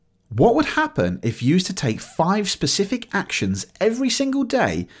What would happen if you used to take 5 specific actions every single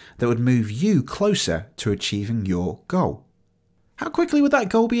day that would move you closer to achieving your goal? How quickly would that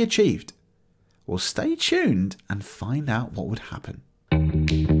goal be achieved? Well, stay tuned and find out what would happen.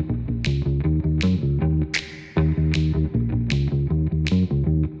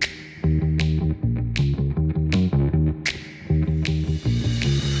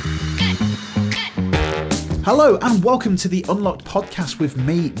 Hello and welcome to the Unlocked podcast with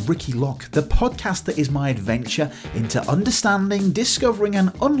me, Ricky Locke, the podcast that is my adventure into understanding, discovering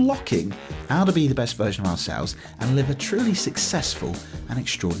and unlocking how to be the best version of ourselves and live a truly successful and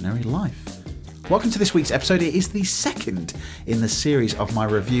extraordinary life. Welcome to this week's episode. It is the second in the series of my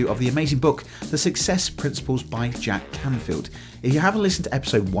review of the amazing book, The Success Principles by Jack Canfield. If you haven't listened to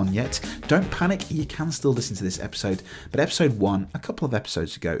episode 1 yet, don't panic, you can still listen to this episode. But episode 1, a couple of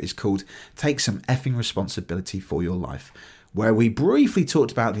episodes ago, is called Take Some Effing Responsibility for Your Life, where we briefly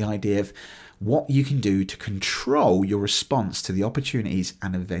talked about the idea of what you can do to control your response to the opportunities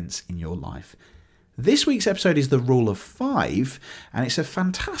and events in your life. This week's episode is the Rule of 5, and it's a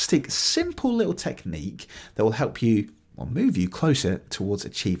fantastic, simple little technique that will help you, or move you closer towards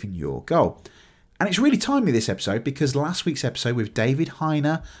achieving your goal. And it's really timely, this episode, because last week's episode with David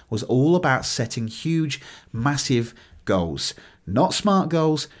Heiner was all about setting huge, massive goals. Not smart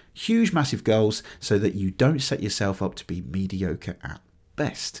goals, huge, massive goals, so that you don't set yourself up to be mediocre at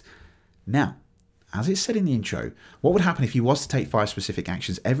best. Now, as it said in the intro, what would happen if you was to take 5 specific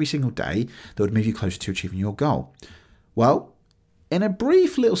actions every single day that would move you closer to achieving your goal? Well, in a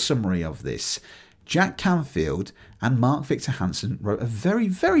brief little summary of this, Jack Canfield and Mark Victor Hansen wrote a very,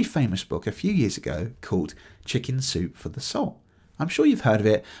 very famous book a few years ago called Chicken Soup for the Soul. I'm sure you've heard of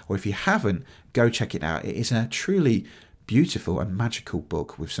it, or if you haven't, go check it out. It is a truly beautiful and magical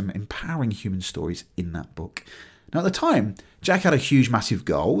book with some empowering human stories in that book. Now, at the time, Jack had a huge, massive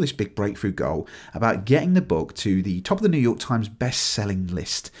goal, this big breakthrough goal, about getting the book to the top of the New York Times best-selling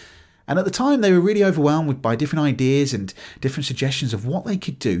list. And at the time, they were really overwhelmed by different ideas and different suggestions of what they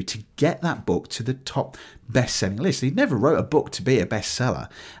could do to get that book to the top best-selling list. He never wrote a book to be a bestseller,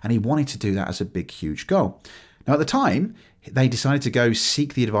 and he wanted to do that as a big, huge goal. Now, at the time, they decided to go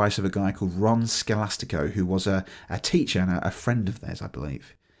seek the advice of a guy called Ron Scolastico, who was a teacher and a friend of theirs, I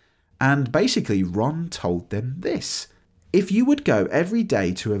believe. And basically, Ron told them this: if you would go every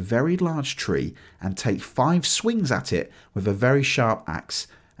day to a very large tree and take 5 swings at it with a very sharp axe,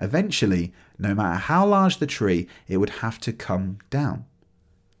 eventually, no matter how large the tree, it would have to come down.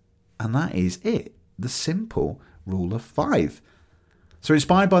 And that is it, the simple rule of 5. So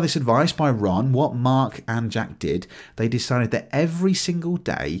inspired by this advice by Ron, what Mark and Jack did, they decided that every single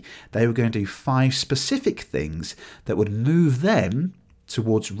day they were going to do 5 specific things that would move them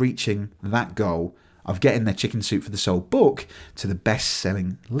towards reaching that goal of getting their Chicken Soup for the Soul book to the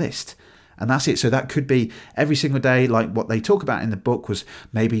best-selling list. And that's it. So that could be every single day, like what they talk about in the book was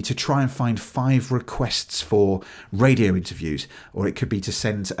maybe to try and find 5 requests for radio interviews, or it could be to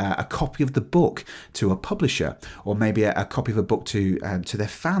send a copy of the book to a publisher, or maybe a copy of a book to their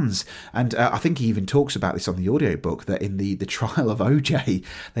fans. And I think he even talks about this on the audiobook, that in the trial of OJ,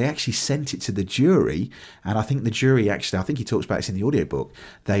 they actually sent it to the jury. And I think the jury actually, I think he talks about this in the audiobook,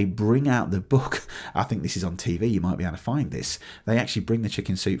 they bring out the book. I think this is on TV, you might be able to find this. They actually bring the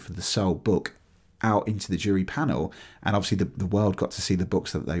Chicken Soup for the Soul book out into the jury panel, and obviously the world got to see the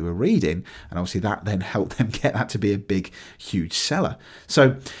books that they were reading, and obviously that then helped them get that to be a big, huge seller.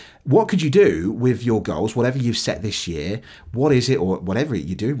 So what could you do with your goals, whatever you've set this year? What is it, or whatever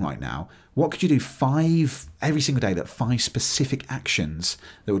you're doing right now, what could you do 5 every single day, that 5 specific actions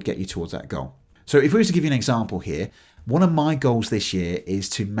that would get you towards that goal? So if we were to give you an example here, one of my goals this year is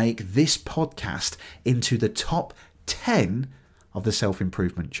to make this podcast into the top 10 of the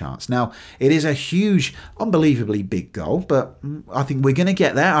self-improvement charts. Now, it is a huge, unbelievably big goal, but I think we're going to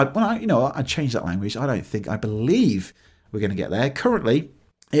get there. I changed that language. I believe we're going to get there. Currently,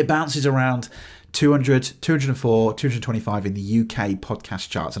 it bounces around 200, 204, 225 in the UK podcast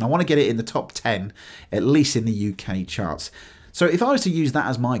charts, and I want to get it in the top 10, at least in the UK charts. So if I was to use that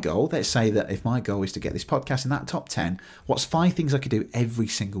as my goal, let's say that if my goal is to get this podcast in that top 10, what's 5 things I could do every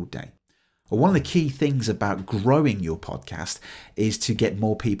single day? Well, one of the key things about growing your podcast is to get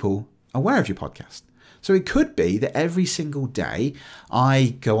more people aware of your podcast. So it could be that every single day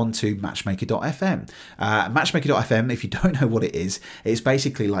I go on to matchmaker.fm. Matchmaker.fm, if you don't know what it is, it's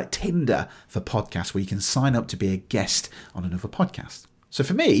basically like Tinder for podcasts, where you can sign up to be a guest on another podcast. So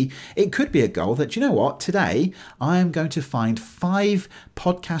for me, it could be a goal that, you know what, today I am going to find 5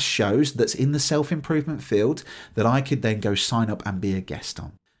 podcast shows that's in the self-improvement field that I could then go sign up and be a guest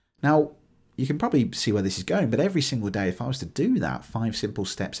on. Now, you can probably see where this is going, but every single day, if I was to do that, 5 simple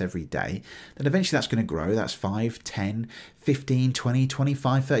steps every day, then eventually that's going to grow. That's 5, 10, 15, 20,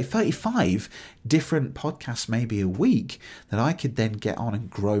 25, 30, 35 different podcasts maybe a week that I could then get on and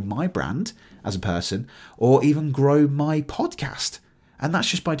grow my brand as a person, or even grow my podcast. And that's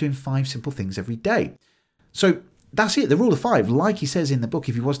just by doing 5 simple things every day. So that's it, the rule of 5. Like he says in the book,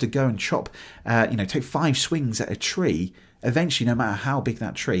 if he was to go and chop, take 5 swings at a tree, eventually, no matter how big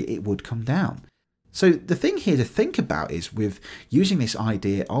that tree, it would come down. So the thing here to think about is with using this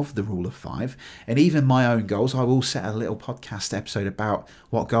idea of the rule of 5 and even my own goals. I will set a little podcast episode about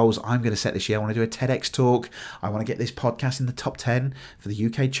what goals I'm going to set this year. I want to do a TEDx talk. I want to get this podcast in the top 10 for the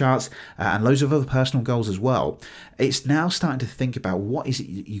UK charts and loads of other personal goals as well. It's now starting to think about what is it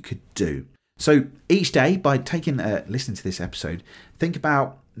you could do. So each day, by listening to this episode, think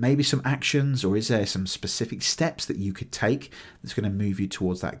about maybe some actions, or is there some specific steps that you could take that's going to move you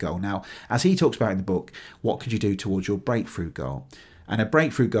towards that goal? Now, as he talks about in the book, what could you do towards your breakthrough goal? And a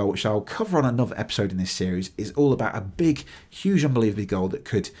breakthrough goal, which I'll cover on another episode in this series, is all about a big, huge, unbelievable goal that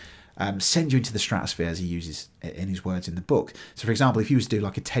could send you into the stratosphere, as he uses in his words in the book. So, for example, if you was to do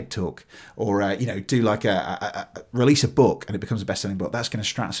like a TED talk, or do like release a book and it becomes a best-selling book, that's going to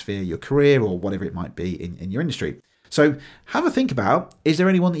stratosphere your career or whatever it might be in your industry. So have a think about, is there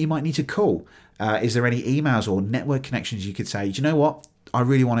anyone that you might need to call? Is there any emails or network connections you could say, do you know what? I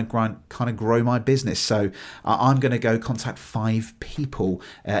really want to kind of grow my business. So I'm going to go contact 5 people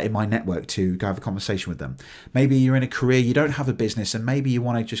in my network to go have a conversation with them. Maybe you're in a career, you don't have a business, and maybe you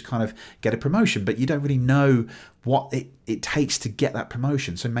want to just kind of get a promotion, but you don't really know what it takes to get that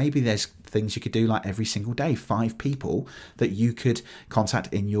promotion. So maybe there's things you could do like every single day, 5 people that you could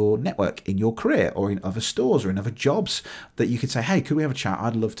contact in your network, in your career, or in other stores or in other jobs that you could say, hey, could we have a chat?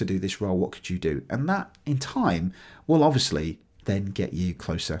 I'd love to do this role. What could you do? And that in time will obviously then get you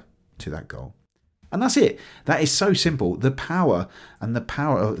closer to that goal. And that's it. That is so simple. The power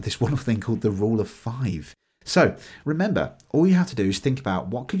of this wonderful thing called the rule of 5. So remember, all you have to do is think about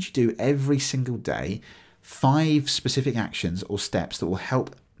what could you do every single day, 5 specific actions or steps that will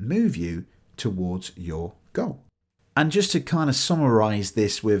help move you towards your goal. And just to kind of summarize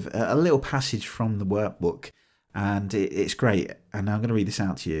this with a little passage from the workbook, and it's great, and I'm going to read this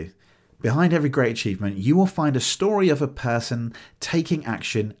out to you. Behind every great achievement, you will find a story of a person taking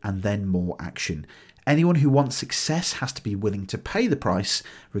action and then more action. Anyone who wants success has to be willing to pay the price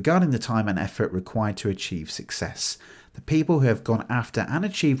regarding the time and effort required to achieve success. The people who have gone after and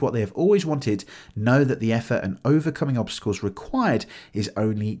achieved what they have always wanted know that the effort and overcoming obstacles required is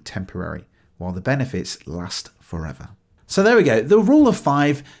only temporary, while the benefits last forever. So there we go. The rule of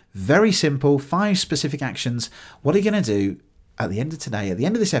 5, very simple, 5 specific actions. What are you going to do at the end of today, at the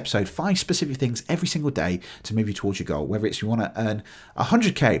end of this episode? 5 specific things every single day to move you towards your goal. Whether it's you want to earn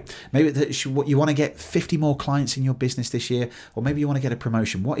 100k, maybe you want to get 50 more clients in your business this year, or maybe you want to get a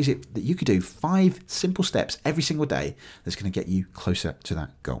promotion. What is it that you could do? 5 simple steps every single day that's going to get you closer to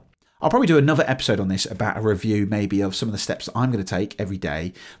that goal. I'll probably do another episode on this, about a review maybe of some of the steps that I'm going to take every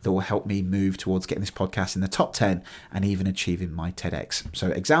day that will help me move towards getting this podcast in the top 10 and even achieving my TEDx. So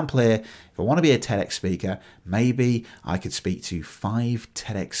example here, if I want to be a TEDx speaker, maybe I could speak to 5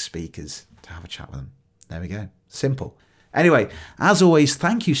 TEDx speakers to have a chat with them. There we go. Simple. Anyway, as always,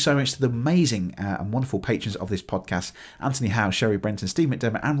 thank you so much to the amazing and wonderful patrons of this podcast, Anthony Howe, Sherry Brenton, Steve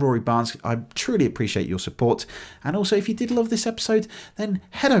McDermott and Rory Barnes. I truly appreciate your support. And also, if you did love this episode, then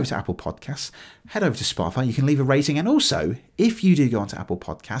head over to Apple Podcasts, head over to Spotify. You can leave a rating. And also, if you do go onto Apple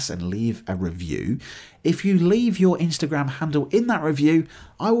Podcasts and leave a review, if you leave your Instagram handle in that review,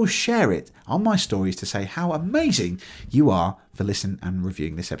 I will share it on my stories to say how amazing you are for listening and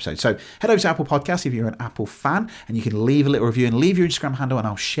reviewing this episode. So head over to Apple Podcasts if you're an Apple fan, and you can leave a little review and leave your Instagram handle, and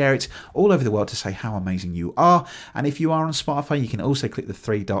I'll share it all over the world to say how amazing you are. And if you are on Spotify, you can also click the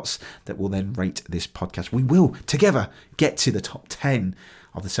 3 dots that will then rate this podcast. We will together get to the top 10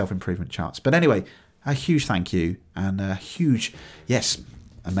 of the self-improvement charts. But anyway, a huge thank you, and a huge,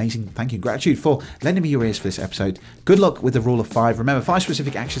 amazing thank you, gratitude for lending me your ears for this episode. Good luck with the rule of 5. Remember, 5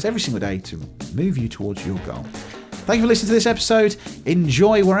 specific actions every single day to move you towards your goal. Thank you for listening to this episode.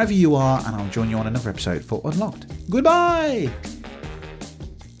 Enjoy wherever you are, and I'll join you on another episode for Unlocked. Goodbye.